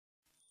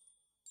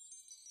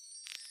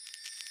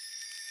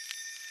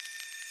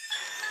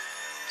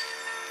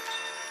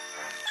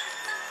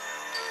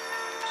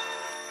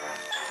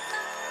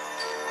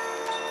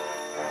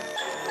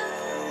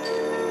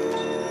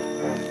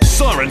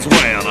sirens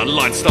wail and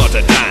lights start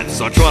to dance.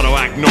 I try to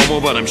act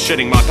normal but I'm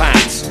shitting my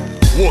pants.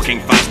 Walking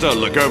faster,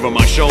 look over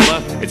my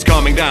shoulder. It's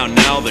calming down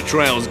now, the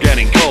trail's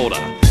getting colder.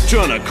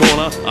 Turn a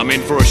corner, I'm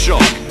in for a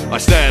shock. I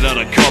stared at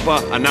a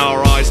copper and now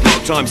our eyes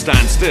lock. Time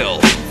stands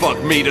still.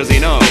 Fuck me, does he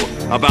know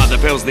about the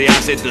pills, the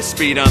acid, the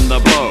speed and the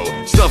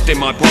bow? Stuffed in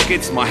my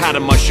pockets, my hat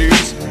and my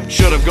shoes.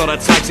 Should have got a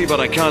taxi but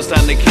I can't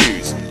stand the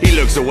queues. He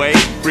looks away,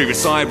 breathe a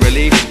sigh of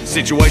relief.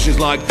 Situations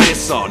like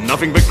this are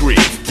nothing but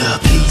grief. The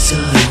police are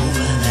over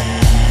there.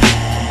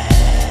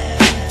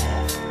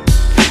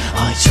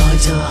 I try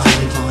to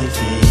hide my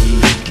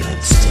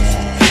vacant stare.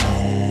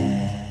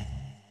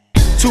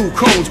 2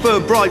 cones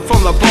burn bright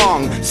from the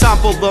bong.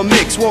 Sampled the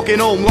mix, walking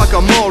home like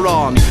a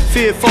moron.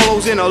 Fear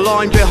follows in a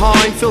line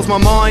behind, fills my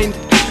mind,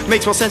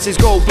 makes my senses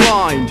go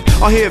blind.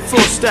 I hear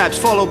footsteps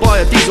followed by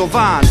a diesel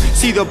van.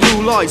 See the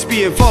blue lights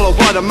being followed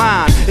by the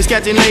man. It's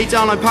getting late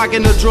down, I'm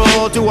packing the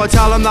drawer. Do I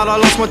tell him that I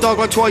lost my dog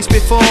like twice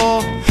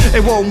before?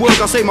 It won't work,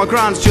 I'll say my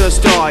grand's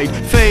just died.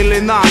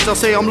 Failing that, I'll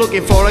say I'm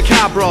looking for a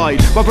cab ride.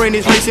 My brain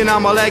is racing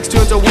and my legs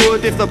turn to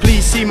wood. If the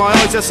police see my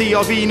eyes, they'll see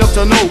I've been up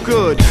to no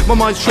good. My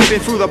mind's tripping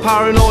through the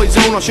paranoid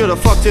zone. I should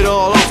have fucked it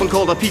all off and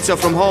called a pizza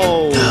from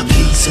home. The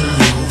pizza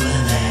over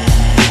there.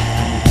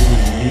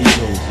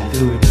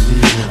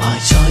 I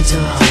try to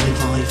hide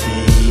my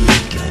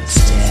vacant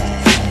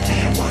stare.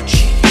 They're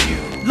watching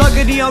you. Like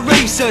a neon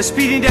racer,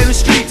 speeding down the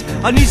street.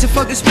 I need some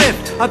fucking spliff,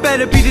 I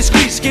better be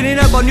discreet. Skinning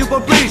up on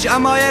Newport Bridge,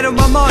 am I out of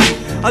my mind?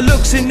 I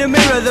looks in the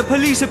mirror, the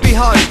police are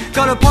behind.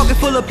 Got a pocket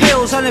full of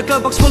pills and a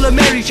glove box full of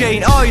Mary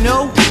Jane. I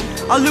know,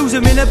 I'll lose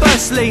him in a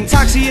bus lane,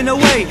 taxi in the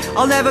way,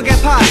 I'll never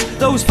get past.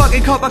 Those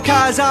fucking copper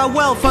cars are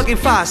well fucking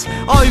fast.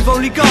 I've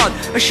only got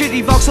a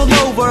shitty Vauxhall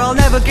Nova, I'll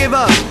never give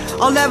up,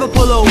 I'll never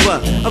pull over.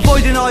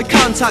 Avoiding eye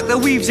contact that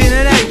weaves in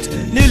and out.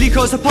 Nearly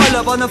caused a pile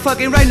up on the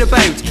fucking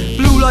roundabout.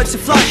 Blue lights are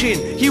flashing,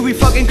 here we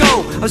fucking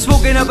go. I'm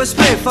smoking up a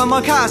spliff and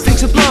my car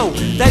stinks of blow.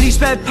 Then he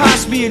sped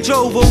past me and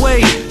drove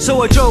away,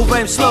 so I drove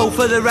round slow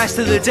for the rest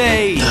of the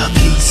day. The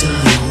police are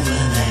over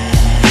there.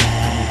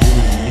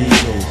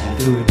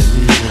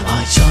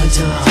 I try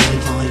to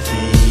hide my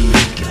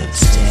vacant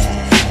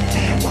stare.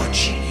 They're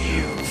watching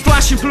you.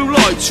 Flashing blue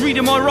lights,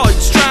 reading my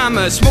rights,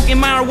 drama. Smoking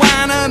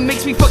marijuana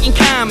makes me fucking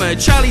camera.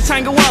 Charlie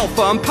Tango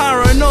Alpha, I'm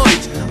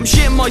paranoid. I'm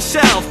shitting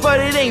myself, but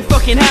it ain't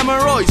fucking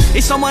hemorrhoids.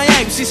 It's on my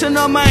house, it's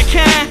not my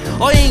car.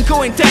 I ain't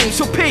going down,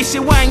 so piss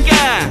it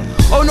wanga.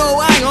 Oh no,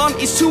 hang on,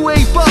 it's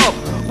 2-way Bob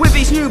with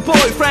his new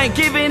boyfriend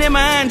giving him a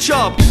hand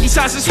job. He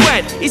starts to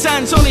sweat, his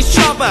hands on his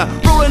chopper.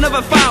 Roll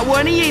another fat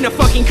one, he ain't a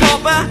fucking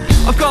copper.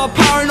 I've got a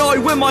paranoid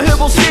with my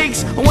herbal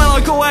cigs, and when I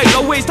go out I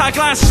wear tight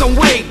glasses and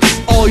wigs.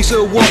 Eyes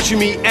are watching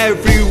me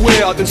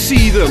everywhere, I can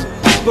see them,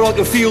 but I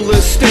can feel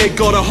the stare.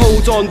 Gotta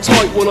hold on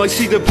tight when I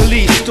see the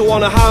police. Don't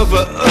wanna have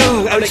a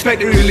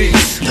unexpected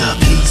release. The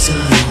police are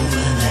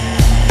over there.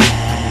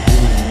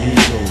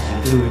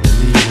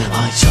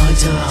 I try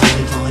to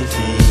hide my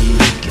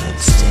vacant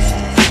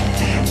stare.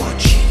 They're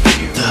watching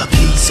you. The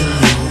police are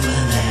over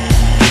there.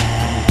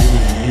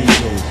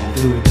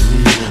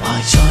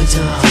 I try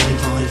to hide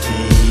my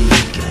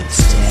vacant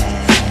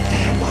stare.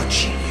 They're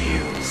watching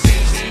you.